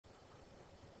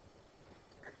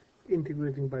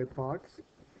integrating by parts.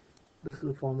 This is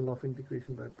the formula of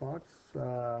integration by parts.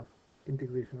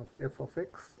 Integration of f of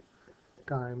x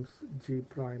times g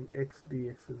prime x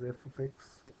dx is f of x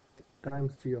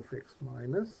times g of x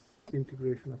minus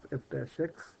integration of f dash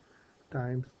x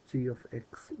times g of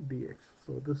x dx.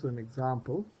 So this is an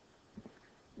example.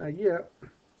 Now here,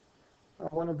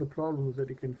 one of the problems that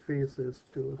you can face is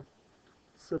to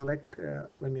select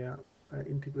when you're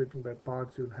integrating by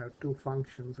parts, you'll have two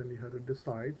functions and you have to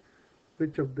decide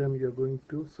which of them you're going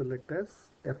to select as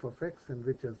f of x and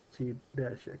which as g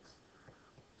dash x.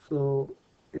 So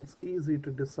it's easy to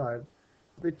decide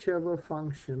whichever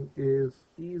function is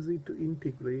easy to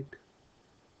integrate,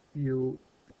 you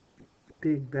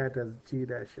take that as g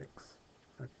dash x.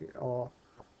 Okay, or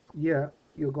yeah,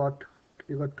 you got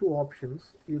two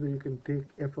options. Either you can take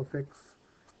f of x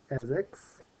as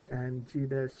x and g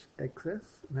dash x as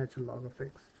natural log of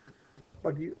x.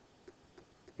 But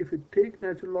if you take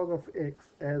natural log of x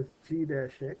as g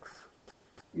dash x,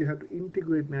 you have to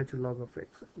integrate natural log of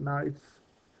x. Now it's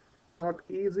not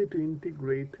easy to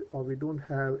integrate, or we don't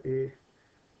have a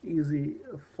easy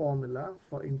formula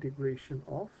for integration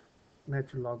of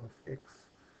natural log of x,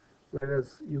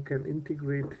 whereas you can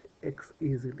integrate x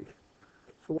easily.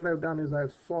 So what I've done is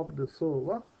I've swapped this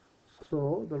over.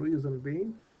 So the reason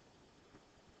being,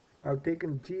 I've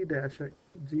taken g dash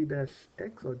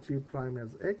x or g prime as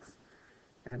x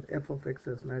and f of x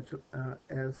as natural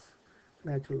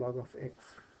log of x.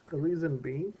 The reason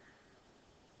being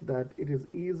that it is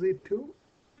easy to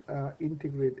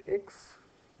integrate x,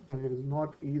 but it is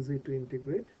not easy to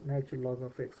integrate natural log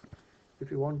of x. If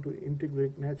you want to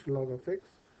integrate natural log of x,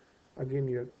 again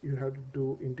you have to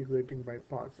do integrating by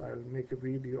parts. I will make a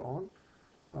video on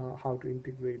how to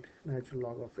integrate natural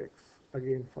log of x.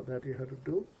 Again, for that you have to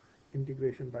do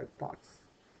integration by parts.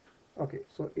 Okay,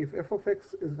 so if f of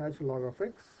x is natural log of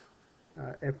x,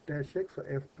 f dash x or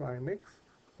f prime x,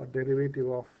 or derivative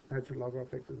of natural log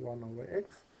of x is 1 over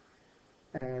x,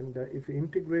 and if you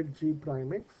integrate g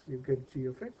prime x, you get g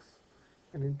of x,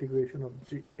 and integration of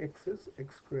g x is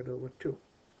x squared over 2.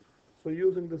 So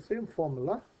using the same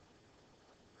formula,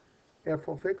 f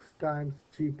of x times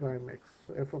g prime x.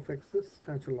 So f of x is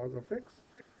natural log of x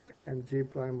and g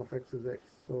prime of x is x.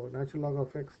 So natural log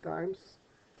of x times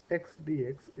x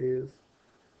dx is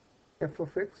f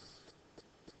of x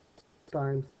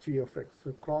times g of x.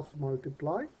 So cross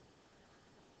multiply.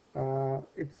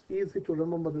 It's easy to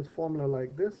remember this formula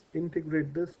like this.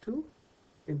 Integrate this to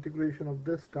integration of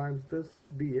this times this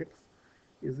dx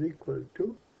is equal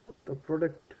to the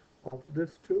product of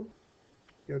this two.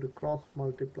 You have to cross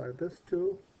multiply this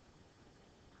two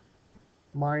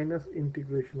minus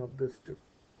integration of this two.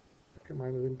 Okay,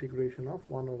 minus integration of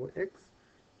 1 over x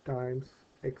times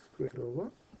x squared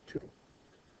over 2.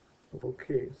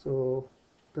 Okay, so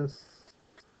this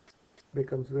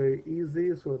becomes very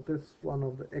easy. So this one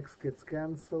of the x gets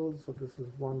cancelled. So this is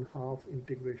 1/2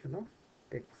 integration of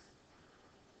x.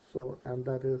 So, and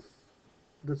that is,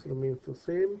 this remains the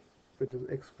same, which is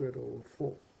x squared over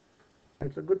 4.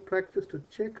 It's a good practice to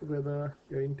check whether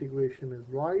your integration is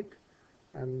right,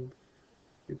 and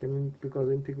you can, because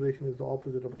integration is the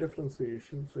opposite of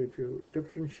differentiation. So if you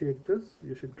differentiate this,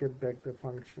 you should get back the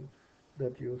function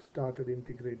that you started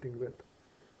integrating with.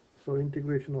 So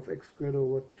integration of x squared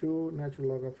over 2 natural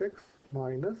log of x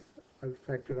minus, I'll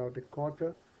factor out a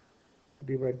quarter,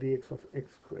 d by dx of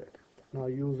x squared. Now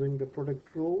using the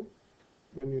product rule,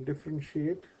 when you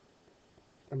differentiate,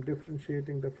 I'm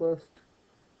differentiating the first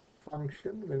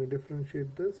function. When you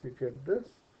differentiate this, you get this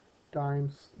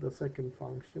times the second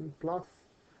function plus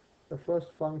the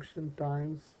first function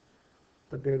times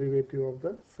the derivative of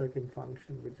the second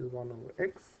function, which is 1 over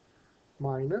x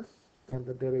minus, and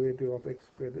the derivative of x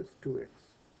squared is 2x.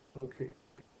 Okay,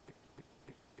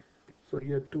 so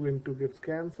here 2 and 2 gets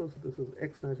cancelled, so this is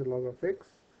x natural log of x,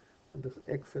 and this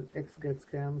x and x gets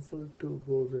cancelled, 2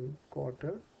 goes in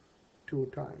quarter 2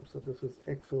 times, so this is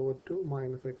x over 2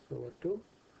 minus x over 2,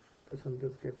 this and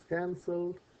this gets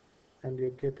cancelled, and you're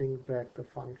getting back the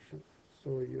function.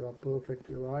 So you are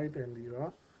perfectly right, and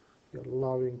you're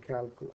loving calculus.